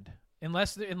mentioned,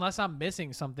 unless I'm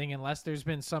missing something, unless there's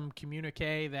been some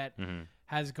communique that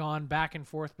has gone back and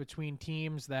forth between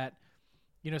teams that,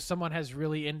 someone has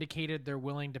really indicated they're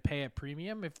willing to pay a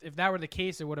premium. If that were the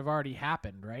case, it would have already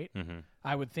happened, right? Mm-hmm.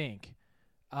 I would think.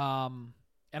 And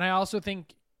I also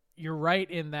think you're right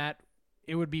in that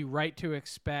it would be right to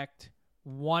expect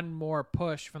one more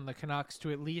push from the Canucks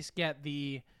to at least get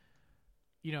the,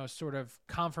 sort of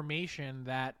confirmation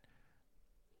that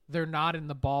they're not in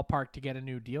the ballpark to get a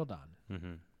new deal done.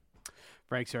 Mm-hmm.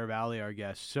 Frank Saravalli, our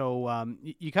guest. So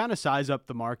you kind of size up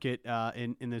the market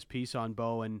in this piece on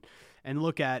Bo and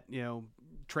look at,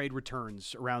 trade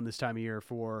returns around this time of year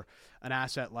for an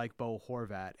asset like Bo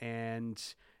Horvat. And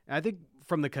I think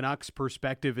from the Canucks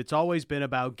perspective, it's always been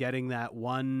about getting that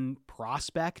one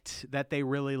prospect that they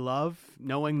really love,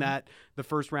 knowing that the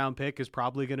first round pick is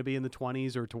probably going to be in the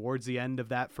 20s or towards the end of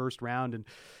that first round. And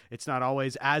it's not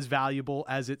always as valuable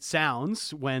as it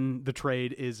sounds when the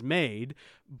trade is made,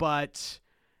 but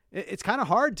it's kind of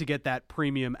hard to get that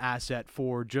premium asset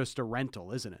for just a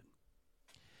rental, isn't it?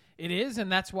 It is,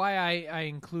 and that's why I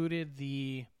included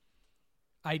the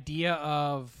idea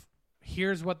of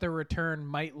here's what the return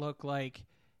might look like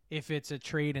if it's a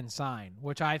trade and sign,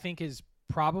 which I think is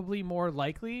probably more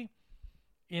likely,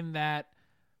 in that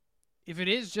if it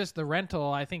is just the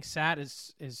rental, I think Sat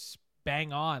is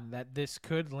bang on that this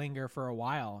could linger for a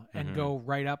while and go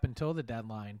right up until the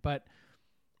deadline. But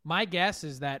my guess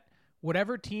is that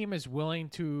whatever team is willing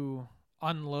to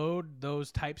unload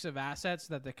those types of assets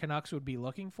that the Canucks would be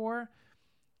looking for,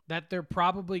 that they're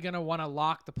probably going to want to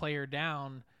lock the player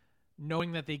down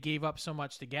knowing that they gave up so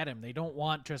much to get him. They don't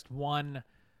want just one,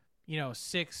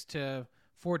 6 to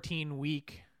 14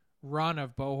 week run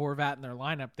of Bo Horvat in their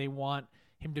lineup. They want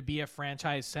him to be a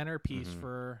franchise centerpiece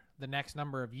for the next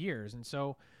number of years. And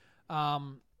so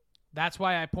that's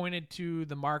why I pointed to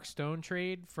the Mark Stone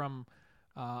trade from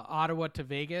Ottawa to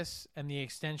Vegas and the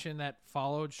extension that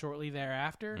followed shortly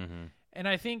thereafter. And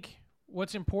I think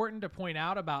what's important to point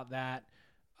out about that,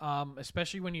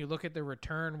 especially when you look at the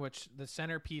return, which the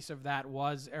centerpiece of that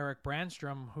was Eric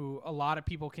Brandstrom, who a lot of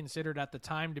people considered at the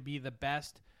time to be the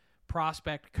best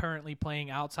prospect currently playing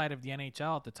outside of the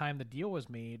NHL at the time the deal was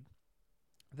made,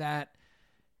 that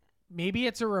maybe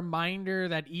it's a reminder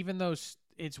that even though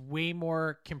it's way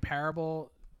more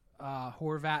comparable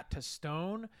Horvat to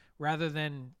Stone rather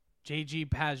than J.G.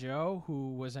 Pageau,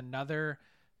 who was another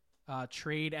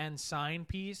trade and sign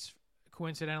piece,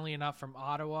 coincidentally enough, from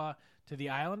Ottawa to the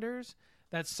Islanders,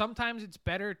 that sometimes it's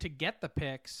better to get the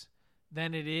picks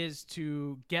than it is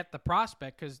to get the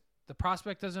prospect, because the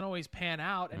prospect doesn't always pan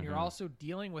out, and you're also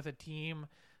dealing with a team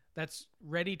that's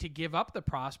ready to give up the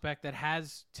prospect that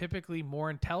has typically more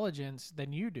intelligence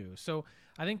than you do. So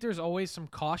I think there's always some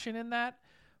caution in that,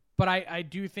 but I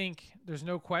do think there's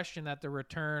no question that the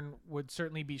return would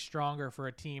certainly be stronger for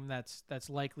a team that's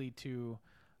likely to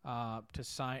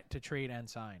trade and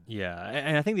sign. Yeah,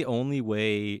 and I think the only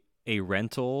way a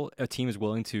team is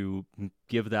willing to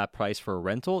give that price for a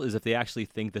rental is if they actually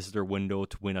think this is their window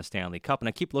to win a Stanley Cup. And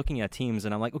I keep looking at teams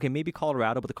and I'm like, okay, maybe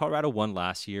Colorado, but the Colorado won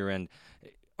last year, and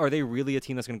are they really a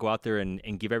team that's going to go out there and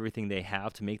give everything they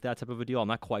have to make that type of a deal? I'm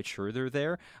not quite sure they're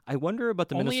there. I wonder about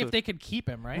the Only Minnesota... if they could keep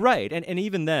him, right? Right, and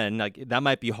even then, like, that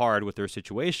might be hard with their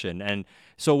situation. And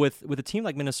so with a team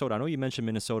like Minnesota, I know you mentioned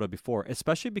Minnesota before,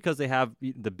 especially because they have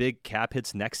the big cap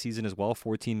hits next season as well,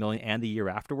 $14 million, and the year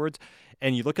afterwards.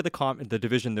 And you look at the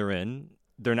division they're in,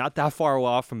 they're not that far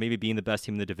off from maybe being the best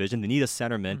team in the division. They need a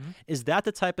centerman. Is that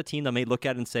the type of team that may look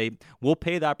at it and say, we'll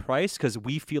pay that price because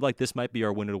we feel like this might be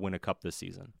our window to win a cup this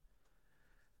season?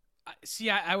 See,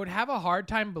 I would have a hard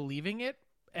time believing it,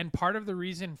 and part of the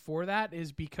reason for that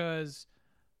is because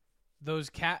those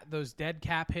dead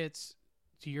cap hits,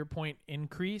 to your point,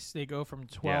 increase. They go from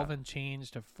 12 and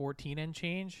change to 14 and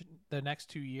change the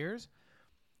next 2 years.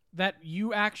 That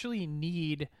you actually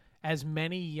need as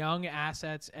many young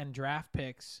assets and draft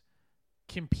picks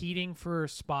competing for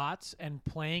spots and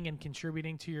playing and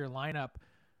contributing to your lineup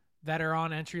that are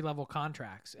on entry-level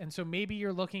contracts. And so maybe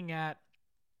you're looking at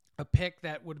a pick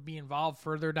that would be involved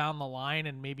further down the line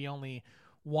and maybe only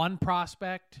one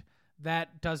prospect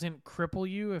that doesn't cripple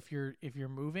you if you're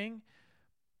moving.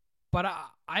 But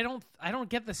I don't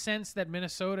get the sense that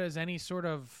Minnesota is any sort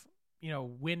of,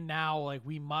 win now, like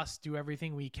we must do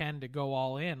everything we can to go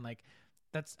all in. Like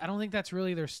I don't think that's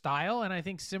really their style. And I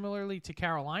think similarly to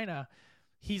Carolina,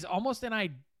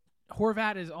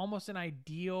 Horvat is almost an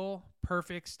ideal,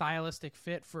 perfect stylistic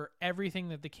fit for everything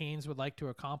that the Canes would like to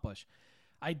accomplish.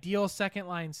 Ideal second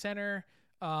line center,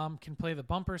 can play the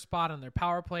bumper spot on their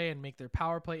power play and make their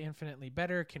power play infinitely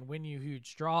better, can win you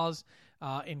huge draws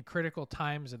in critical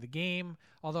times of the game.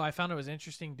 Although I found it was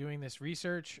interesting doing this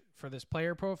research for this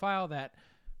player profile that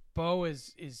Bo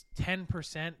is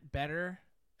 10% better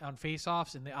on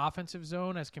faceoffs in the offensive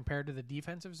zone as compared to the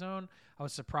defensive zone. I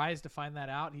was surprised to find that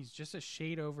out. He's just a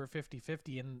shade over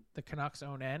 50-50 in the Canucks'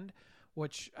 own end,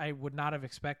 which I would not have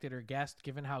expected or guessed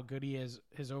given how good he is,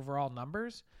 his overall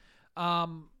numbers.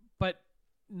 But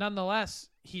nonetheless,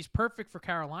 he's perfect for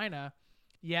Carolina,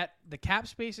 yet the cap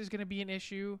space is going to be an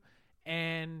issue,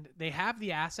 and they have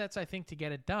the assets, I think, to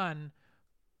get it done,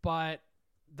 but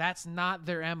that's not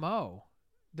their MO.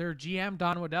 Their GM,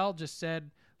 Don Waddell, just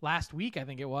said last week, I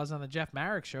think it was, on the Jeff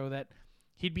Marek show, that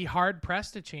he'd be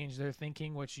hard-pressed to change their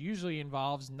thinking, which usually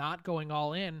involves not going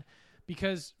all in,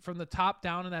 because from the top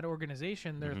down in that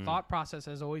organization, their thought process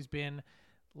has always been,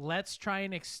 let's try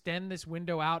and extend this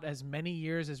window out as many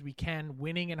years as we can.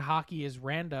 Winning in hockey is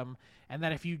random, and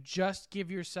that if you just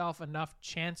give yourself enough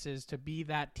chances to be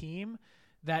that team,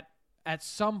 that at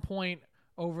some point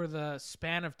over the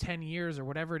span of 10 years or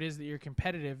whatever it is that you're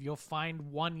competitive, you'll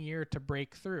find 1 year to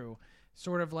break through.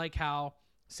 Sort of like how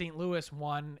St. Louis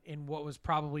won in what was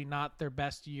probably not their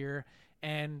best year,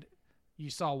 and you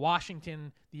saw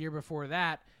Washington the year before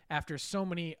that, after so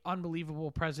many unbelievable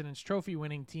President's Trophy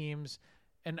winning teams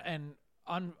and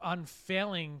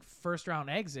unfailing first-round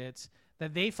exits,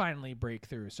 that they finally break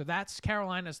through. So that's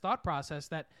Carolina's thought process,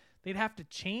 that they'd have to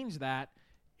change that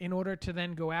in order to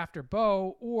then go after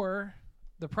Bo, or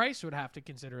the price would have to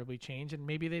considerably change, and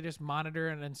maybe they just monitor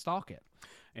and then stalk it.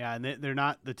 Yeah, and they're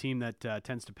not the team that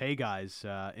tends to pay guys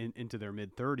into their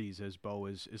mid-30s, as Bo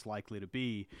is likely to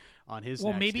be on his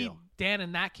next maybe, deal. Dan,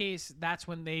 in that case, that's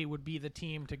when they would be the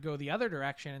team to go the other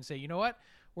direction and say, you know what,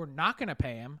 we're not going to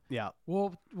pay him. Yeah.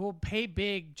 We'll pay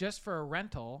big just for a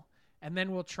rental, and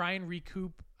then we'll try and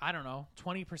recoup,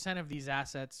 20% of these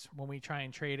assets when we try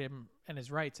and trade him and his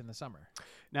rights in the summer.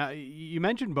 Now, you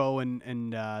mentioned Bo and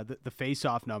the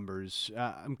face-off numbers.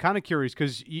 I'm kind of curious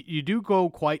because you do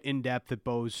go quite in depth at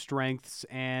Bo's strengths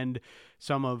and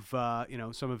some of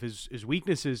his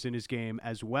weaknesses in his game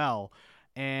as well.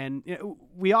 And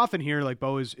we often hear like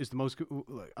Bo is the most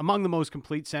among the most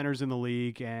complete centers in the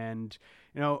league, and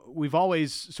we've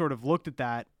always sort of looked at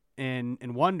that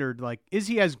and wondered, like, is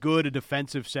he as good a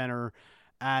defensive center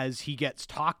as he gets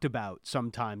talked about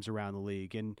sometimes around the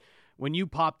league? And when you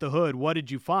popped the hood, what did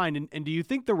you find? And do you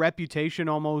think the reputation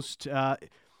almost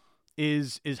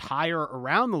is higher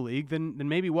around the league than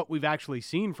maybe what we've actually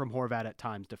seen from Horvat at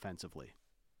times defensively?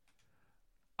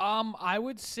 I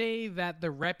would say that the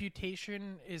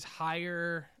reputation is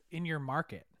higher in your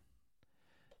market.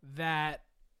 That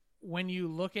when you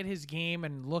look at his game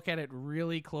and look at it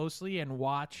really closely and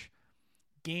watch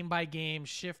game by game,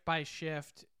 shift by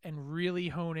shift, and really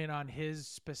hone in on his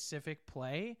specific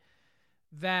play,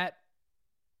 that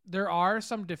there are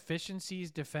some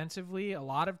deficiencies defensively, a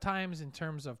lot of times in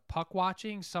terms of puck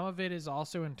watching. Some of it is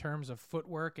also in terms of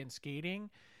footwork and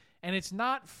skating. And it's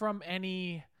not from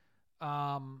any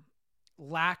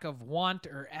lack of want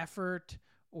or effort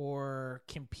or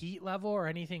compete level or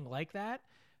anything like that.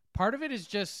 Part of it is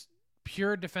just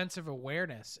pure defensive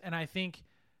awareness. And I think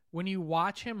when you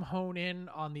watch him hone in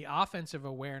on the offensive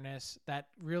awareness, that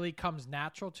really comes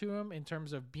natural to him in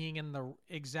terms of being in the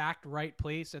exact right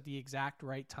place at the exact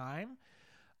right time.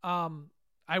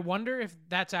 I wonder if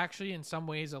that's actually in some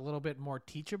ways a little bit more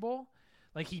teachable.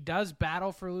 Like, he does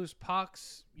battle for loose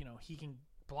pucks. He can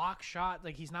block shot.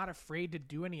 Like, he's not afraid to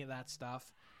do any of that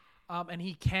stuff. And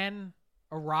he can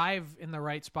arrive in the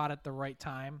right spot at the right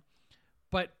time.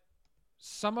 But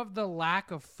some of the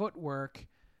lack of footwork,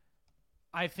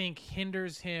 I think,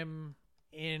 hinders him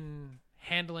in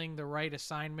handling the right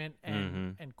assignment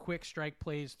and quick strike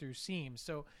plays through seams.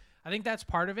 So I think that's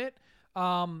part of it.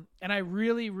 And I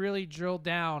really, really drilled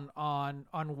down on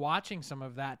watching some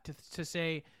of that to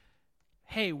say,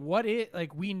 hey,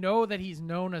 we know that he's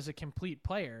known as a complete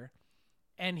player,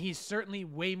 and he's certainly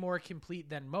way more complete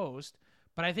than most.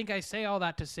 But I think I say all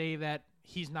that to say that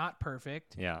he's not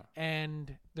perfect. Yeah.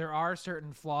 And there are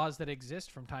certain flaws that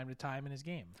exist from time to time in his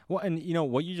game. Well, and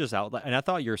what you just outlined, and I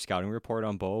thought your scouting report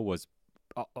on Bo was,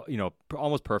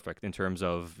 almost perfect in terms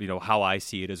of, how I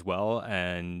see it as well.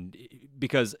 And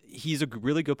because he's a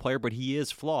really good player, but he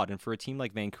is flawed. And for a team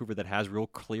like Vancouver that has real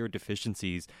clear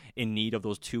deficiencies in need of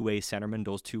those two-way centermen,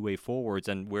 those two-way forwards,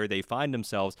 and where they find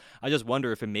themselves, I just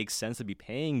wonder if it makes sense to be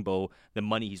paying Bo the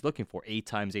money he's looking for,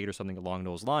 8x8 or something along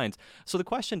those lines. So the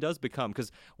question does become,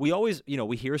 because we always,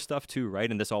 we hear stuff too, right?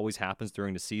 And this always happens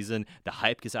during the season. The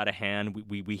hype gets out of hand.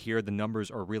 We hear the numbers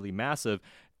are really massive.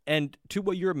 And to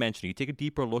what you're mentioning, you take a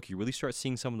deeper look, you really start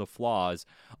seeing some of the flaws.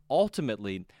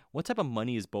 Ultimately, what type of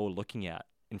money is Bo looking at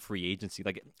in free agency?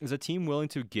 Like, is a team willing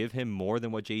to give him more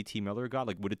than what JT Miller got?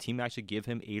 Like, would a team actually give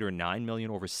him $8 or $9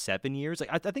 million over 7 years? Like,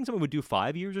 I think someone would do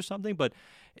 5 years or something, but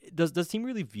does the team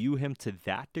really view him to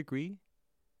that degree?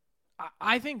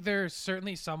 I think there's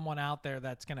certainly someone out there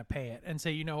that's going to pay it and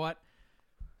say, you know what?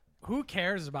 Who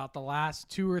cares about the last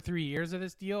 2 or 3 years of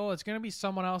this deal? It's going to be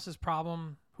someone else's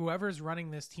problem, whoever's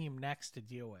running this team next, to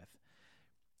deal with.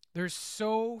 There's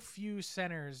so few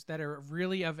centers that are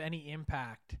really of any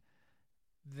impact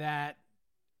that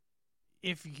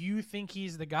if you think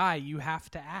he's the guy, you have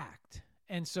to act.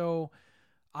 And so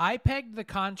I pegged the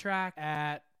contract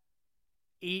at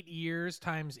 8 years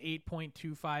times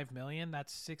 $8.25 million.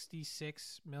 That's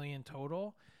 $66 million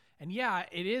total. And yeah,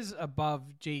 it is above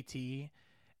JT.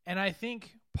 And I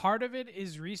think part of it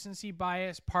is recency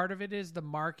bias. Part of it is the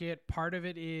market. Part of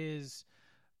it is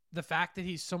the fact that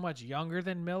he's so much younger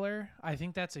than Miller. I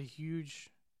think that's a huge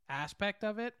aspect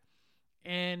of it.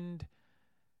 And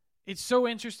it's so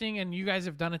interesting, and you guys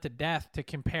have done it to death, to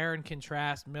compare and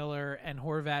contrast Miller and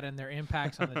Horvat and their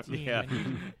impacts on the team. Yeah.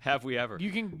 And Have we ever?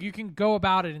 You can go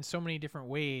about it in so many different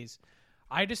ways.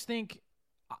 I just think,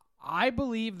 I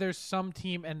believe there's some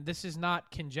team, and this is not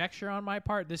conjecture on my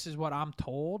part, this is what I'm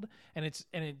told, and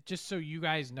it just so you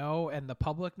guys know and the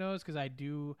public knows, because I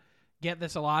do get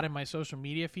this a lot in my social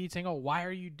media feed saying, oh, why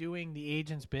are you doing the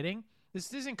agent's bidding?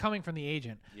 This isn't coming from the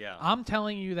agent. Yeah. I'm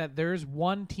telling you that there's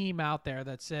one team out there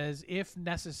that says, if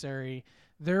necessary,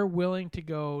 they're willing to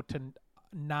go to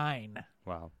 9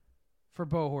 Wow. for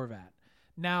Bo Horvat.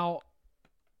 Now,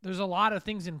 there's a lot of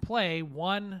things in play.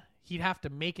 One, he'd have to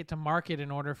make it to market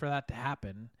in order for that to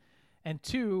happen. And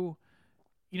two,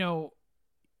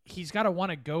 he's got to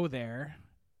want to go there.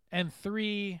 And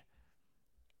three,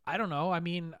 I don't know. I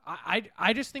mean,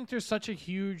 I just think there's such a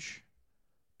huge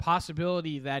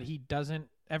possibility that he doesn't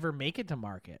ever make it to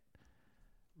market.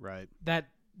 Right. That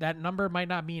number might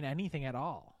not mean anything at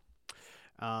all.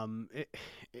 It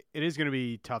is going to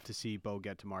be tough to see Bo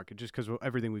get to market just because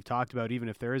everything we've talked about. Even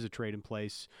if there is a trade in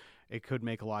place, it could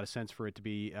make a lot of sense for it to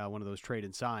be one of those trade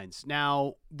and signs.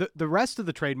 Now, the rest of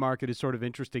the trade market is sort of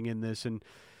interesting in this, and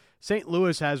St.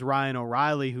 Louis has Ryan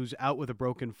O'Reilly, who's out with a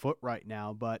broken foot right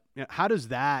now. But how does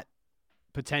that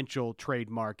potential trade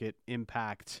market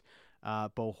impact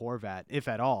Bo Horvat, if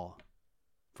at all,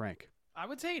 Frank? I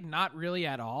would say not really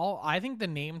at all. I think the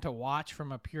name to watch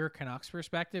from a pure Canucks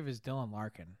perspective is Dylan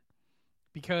Larkin,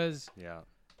 because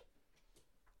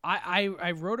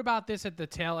I wrote about this at the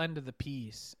tail end of the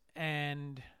piece,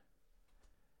 and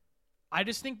I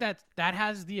just think that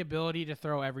has the ability to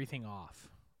throw everything off.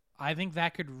 I think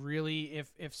that could really,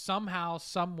 if somehow,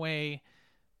 some way,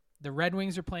 the Red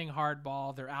Wings are playing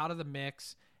hardball, they're out of the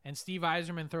mix, and Steve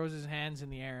Yzerman throws his hands in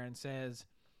the air and says,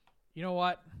 you know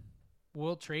what,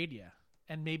 we'll trade you.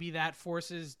 And maybe that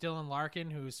forces Dylan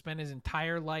Larkin, who spent his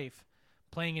entire life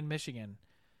playing in Michigan,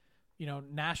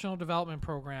 national development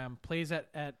program, plays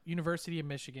at University of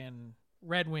Michigan,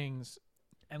 Red Wings,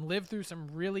 and lived through some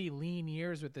really lean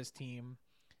years with this team.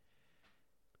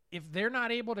 If they're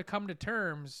not able to come to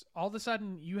terms, all of a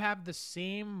sudden you have the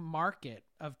same market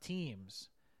of teams,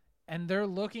 and they're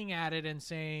looking at it and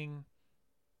saying,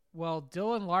 well,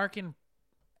 Dylan Larkin,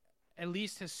 at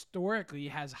least historically,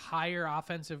 has higher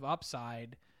offensive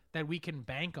upside that we can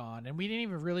bank on. And we didn't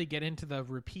even really get into the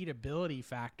repeatability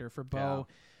factor for Bo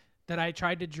that I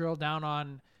tried to drill down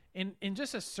on in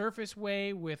just a surface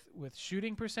way with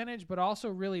shooting percentage, but also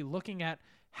really looking at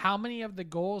how many of the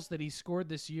goals that he scored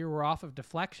this year were off of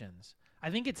deflections. I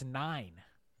think it's 9.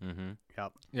 Mm-hmm.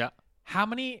 Yep. Yeah. How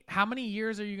many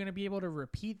years are you going to be able to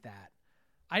repeat that?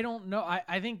 I don't know.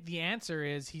 I think the answer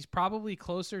is he's probably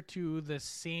closer to the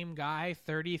same guy,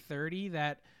 30-30,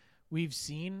 that we've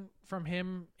seen from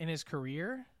him in his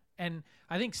career. And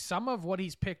I think some of what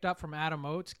he's picked up from Adam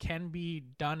Oates can be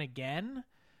done again.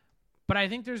 But I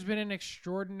think there's been an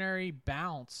extraordinary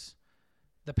bounce.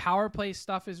 The power play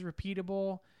stuff is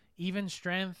repeatable. Even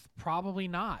strength, probably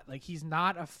not. Like, he's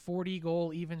not a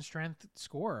 40-goal even strength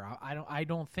scorer. I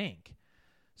don't think.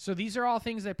 So these are all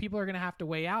things that people are going to have to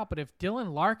weigh out. But if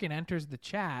Dylan Larkin enters the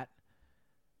chat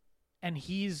and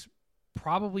he's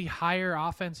probably higher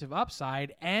offensive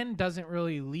upside and doesn't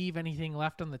really leave anything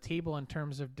left on the table in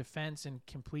terms of defense and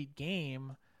complete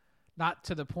game, not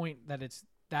to the point that it's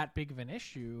that big of an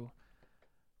issue,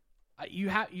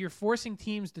 you're forcing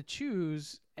teams to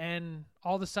choose, and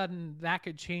all of a sudden that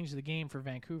could change the game for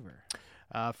Vancouver.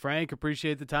 Frank,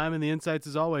 appreciate the time and the insights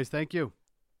as always. Thank you.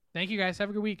 Thank you, guys.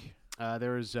 Have a good week.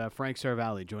 There's Frank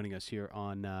Saravalli joining us here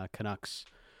on Canucks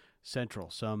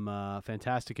Central. Some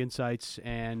fantastic insights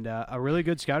and a really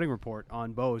good scouting report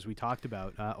on Bo, as we talked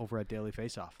about over at Daily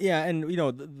Faceoff. Yeah, and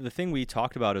the thing we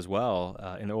talked about as well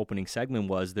in the opening segment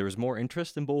was there was more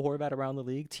interest in Bo Horvat around the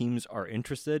league. Teams are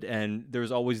interested, and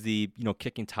there's always the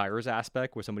kicking tires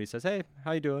aspect where somebody says, "Hey,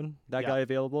 how you doing? That guy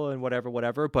available?" and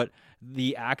whatever. But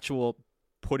the actual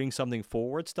putting something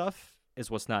forward stuff is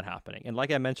what's not happening. And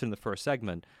like I mentioned in the first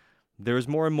segment, there's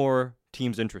more and more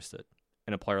teams interested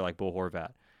in a player like Bo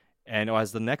Horvat. And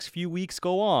as the next few weeks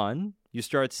go on, you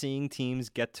start seeing teams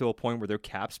get to a point where their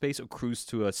cap space accrues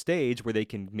to a stage where they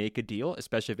can make a deal,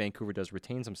 especially if Vancouver does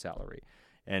retain some salary.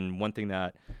 And one thing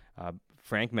that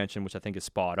Frank mentioned, which I think is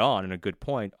spot on and a good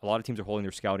point, a lot of teams are holding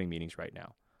their scouting meetings right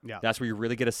now. Yeah. That's where you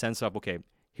really get a sense of, okay,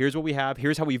 here's what we have,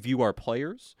 here's how we view our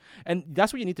players. And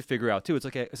that's what you need to figure out, too. It's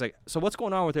like, so what's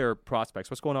going on with their prospects?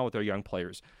 What's going on with their young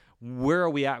players? Where are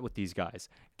we at with these guys?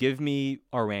 Give me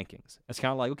our rankings. It's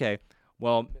kind of like, okay,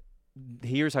 well,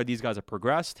 here's how these guys have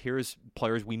progressed. Here's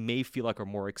players we may feel like are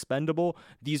more expendable.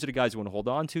 These are the guys you want to hold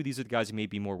on to. These are the guys you may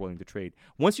be more willing to trade.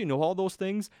 Once you know all those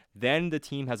things, then the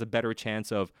team has a better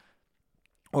chance of,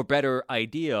 or better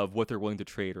idea of what they're willing to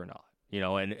trade or not,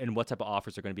 and what type of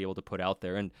offers they're going to be able to put out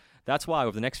there. And that's why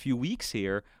over the next few weeks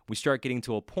here, we start getting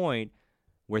to a point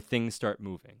where things start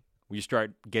moving. We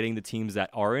start getting the teams that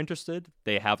are interested.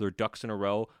 They have their ducks in a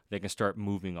row. They can start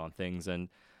moving on things. And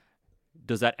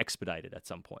does that expedite it at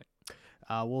some point?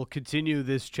 We'll continue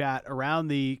this chat around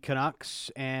the Canucks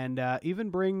and even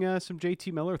bring some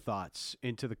JT Miller thoughts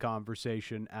into the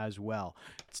conversation as well.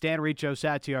 It's Dan Riccio,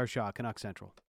 Satyar Shah, Canucks Central.